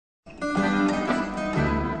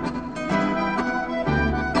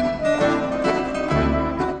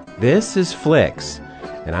This is Flicks,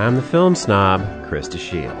 and I'm the film snob, Krista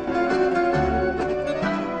Shield.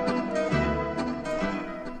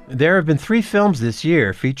 There have been 3 films this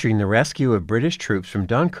year featuring the rescue of British troops from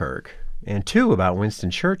Dunkirk, and 2 about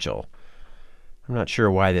Winston Churchill. I'm not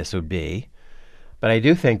sure why this would be, but I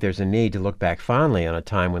do think there's a need to look back fondly on a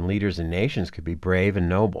time when leaders and nations could be brave and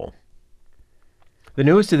noble. The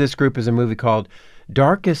newest of this group is a movie called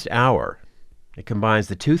Darkest Hour. It combines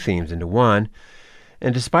the 2 themes into one,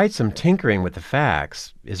 and despite some tinkering with the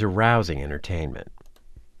facts, is a rousing entertainment.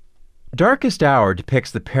 Darkest Hour depicts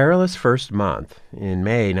the perilous first month, in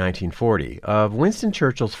May 1940, of Winston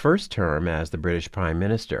Churchill's first term as the British Prime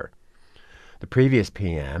Minister. The previous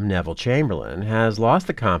PM, Neville Chamberlain, has lost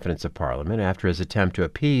the confidence of Parliament after his attempt to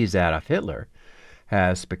appease Adolf Hitler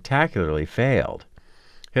has spectacularly failed.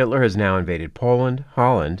 Hitler has now invaded Poland,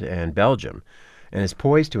 Holland, and Belgium, and is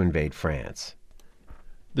poised to invade France.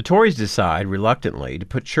 The Tories decide, reluctantly, to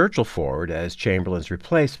put Churchill forward as Chamberlain's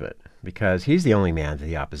replacement, because he's the only man that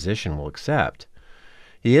the opposition will accept.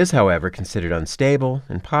 He is, however, considered unstable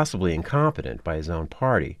and possibly incompetent by his own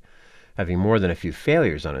party, having more than a few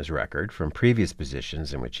failures on his record from previous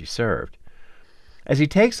positions in which he served. As he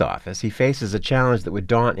takes office, he faces a challenge that would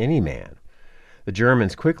daunt any man. The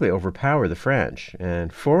Germans quickly overpower the French,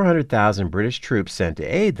 and 400,000 British troops sent to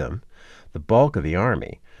aid them, the bulk of the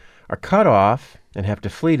army, are cut off and have to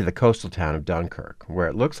flee to the coastal town of Dunkirk, where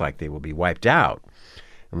it looks like they will be wiped out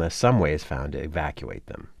unless some way is found to evacuate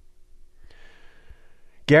them.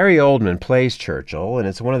 Gary Oldman plays Churchill, and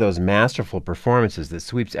it's one of those masterful performances that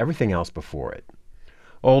sweeps everything else before it.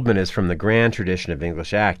 Oldman is from the grand tradition of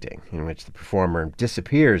English acting, in which the performer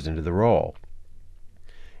disappears into the role.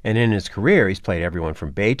 And in his career, he's played everyone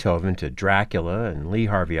from Beethoven to Dracula and Lee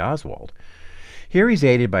Harvey Oswald. Here he's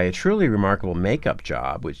aided by a truly remarkable makeup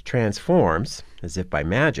job which transforms, as if by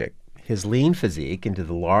magic, his lean physique into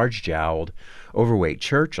the large-jowled, overweight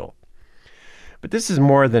Churchill. But this is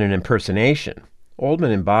more than an impersonation.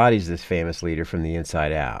 Oldman embodies this famous leader from the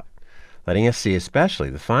inside out, letting us see especially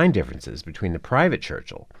the fine differences between the private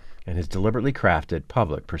Churchill and his deliberately crafted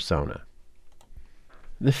public persona.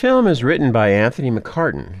 The film is written by Anthony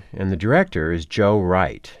McCartan, and the director is Joe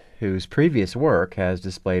Wright, whose previous work has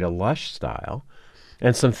displayed a lush style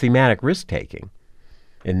and some thematic risk-taking.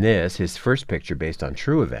 In this, his first picture based on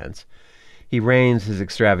true events, he reins his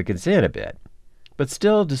extravagance in a bit, but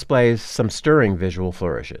still displays some stirring visual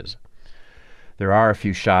flourishes. There are a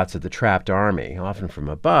few shots of the trapped army, often from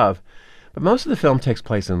above, but most of the film takes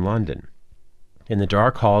place in London, in the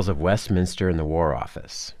dark halls of Westminster and the War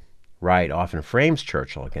Office. Wright often frames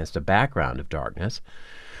Churchill against a background of darkness.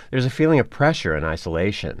 There's a feeling of pressure and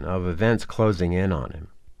isolation, of events closing in on him.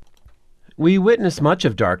 We witness much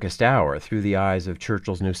of Darkest Hour through the eyes of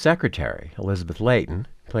Churchill's new secretary, Elizabeth Layton,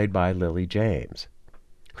 played by Lily James.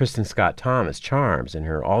 Kristen Scott Thomas charms in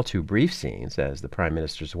her all-too-brief scenes as the Prime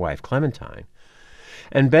Minister's wife, Clementine.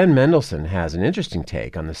 And Ben Mendelsohn has an interesting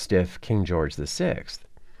take on the stiff King George VI.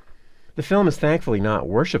 The film is thankfully not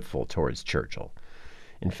worshipful towards Churchill.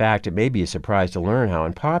 In fact, it may be a surprise to learn how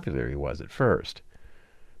unpopular he was at first.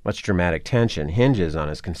 Much dramatic tension hinges on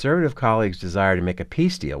his conservative colleagues' desire to make a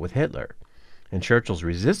peace deal with Hitler, and Churchill's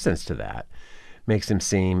resistance to that makes him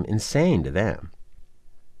seem insane to them.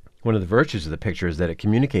 One of the virtues of the picture is that it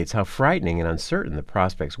communicates how frightening and uncertain the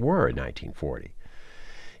prospects were in 1940.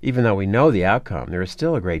 Even though we know the outcome, there is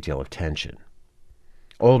still a great deal of tension.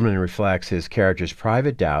 Oldman reflects his character's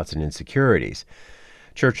private doubts and insecurities.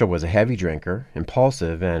 Churchill was a heavy drinker,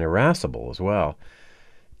 impulsive and irascible as well.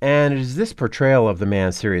 And it is this portrayal of the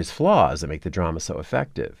man's serious flaws that make the drama so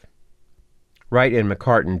effective. Wright and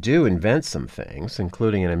McCartan do invent some things,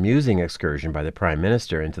 including an amusing excursion by the Prime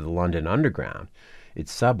Minister into the London Underground, its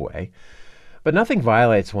subway, but nothing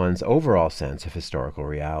violates one's overall sense of historical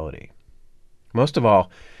reality. Most of all,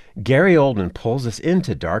 Gary Oldman pulls us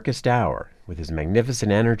into Darkest Hour with his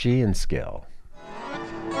magnificent energy and skill.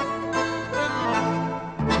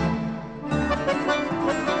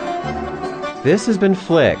 This has been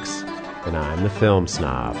Flicks, and I'm the film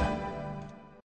snob.